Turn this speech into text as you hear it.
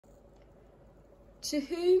To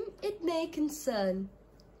whom it may concern.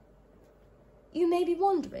 You may be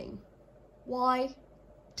wondering, why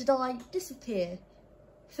did I disappear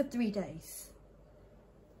for 3 days?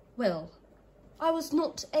 Well, I was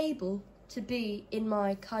not able to be in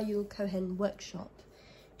my Chayil Kohent workshop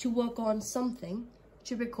to work on something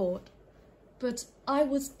to record, but I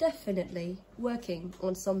was definitely working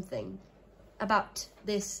on something about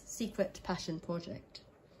this secret passion project,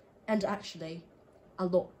 and actually a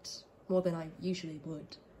lot more than I usually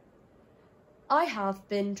would. I have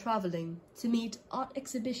been travelling to meet art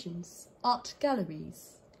exhibitions, art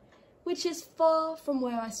galleries, which is far from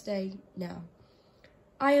where I stay now.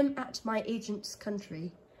 I am at my agent's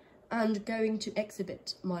country and going to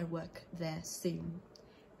exhibit my work there soon,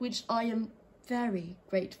 which I am very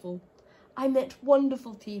grateful. I met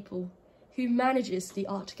wonderful people who manages the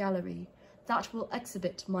art gallery that will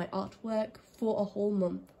exhibit my artwork for a whole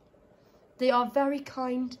month. They are very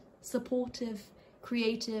kind, supportive,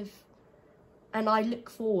 creative, and I look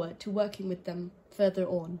forward to working with them further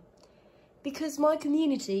on. Because my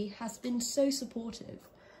community has been so supportive,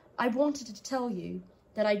 I wanted to tell you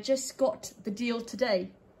that I just got the deal today.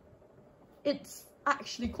 It's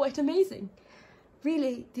actually quite amazing,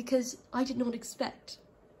 really, because I did not expect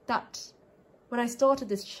that when I started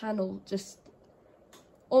this channel just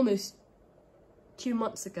almost 2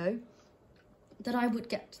 months ago, that I would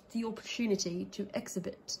get the opportunity to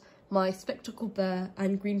exhibit my spectacle bear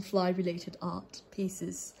and greenfly related art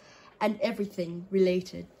pieces and everything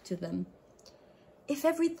related to them. If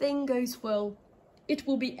everything goes well, it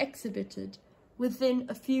will be exhibited within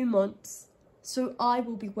a few months, so I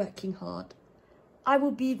will be working hard. I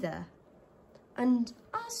will be there. And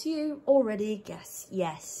as you already guess,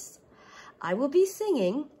 yes, I will be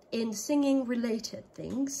singing in singing related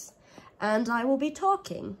things, and I will be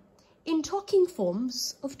talking in talking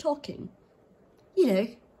forms of talking. You know,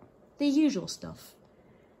 the usual stuff.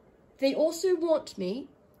 They also want me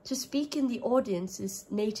to speak in the audience's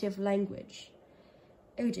native language.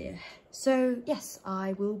 Oh dear. So yes,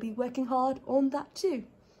 I will be working hard on that too.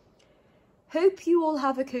 Hope you all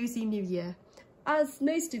have a cozy new year, as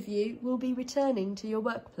most of you will be returning to your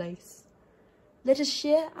workplace. Let us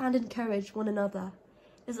share and encourage one another,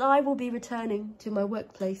 as I will be returning to my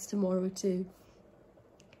workplace tomorrow too.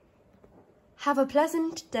 Have a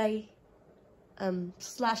pleasant day,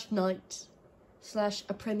 slash night, slash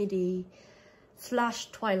après-midi,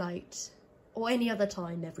 slash twilight, or any other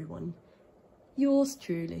time, everyone. Yours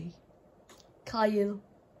truly, Chayil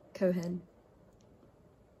Kohent.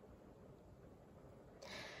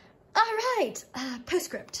 Alright,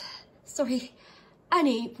 postscript. Sorry,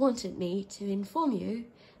 Annie wanted me to inform you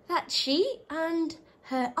that she and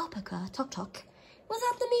her alpaca, Tok Tok, was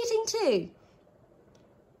at the meeting too.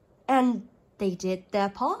 And they did their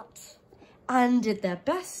part and did their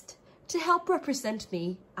best to help represent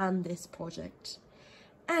me and this project.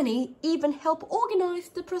 Annie even helped organise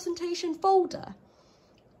the presentation folder,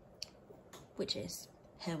 which is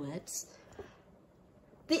her words.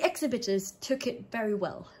 The exhibitors took it very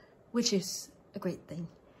well, which is a great thing.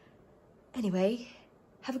 Anyway,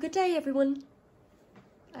 have a good day, everyone.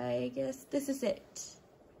 I guess this is it.